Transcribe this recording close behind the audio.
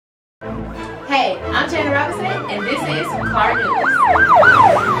Hey, I'm Shannon Robinson, and this is Car News.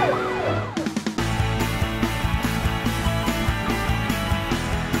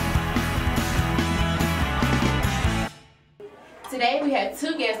 Today we have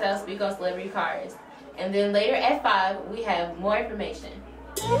two guests that will speak on celebrity cars, and then later at 5 we have more information.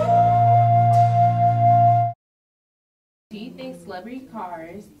 Do you think celebrity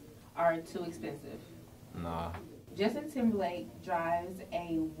cars are too expensive? Nah. Justin Timberlake drives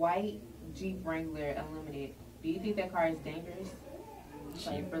a white Jeep Wrangler Unlimited. Do you think that car is dangerous?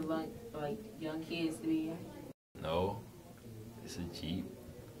 Like for young kids to be in? No. It's a Jeep.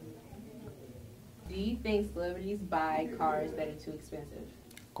 Do you think celebrities buy cars that are too expensive?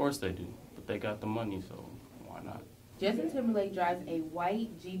 Of course they do, but they got the money, so why not? Justin Timberlake drives a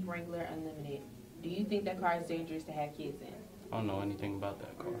white Jeep Wrangler Unlimited. Do you think that car is dangerous to have kids in? I don't know anything about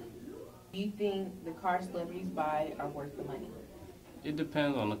that car. Do you think the cars celebrities buy are worth the money? It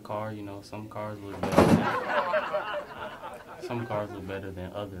depends on the car, you know. Some cars look better than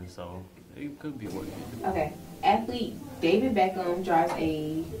others, so it could be worth it. Okay. Athlete David Beckham drives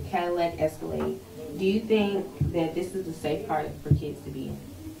a Cadillac Escalade. Do you think that this is a safe car for kids to be in?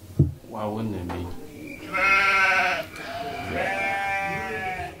 Why wouldn't it be?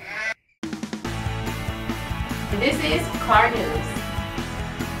 And this is Car News.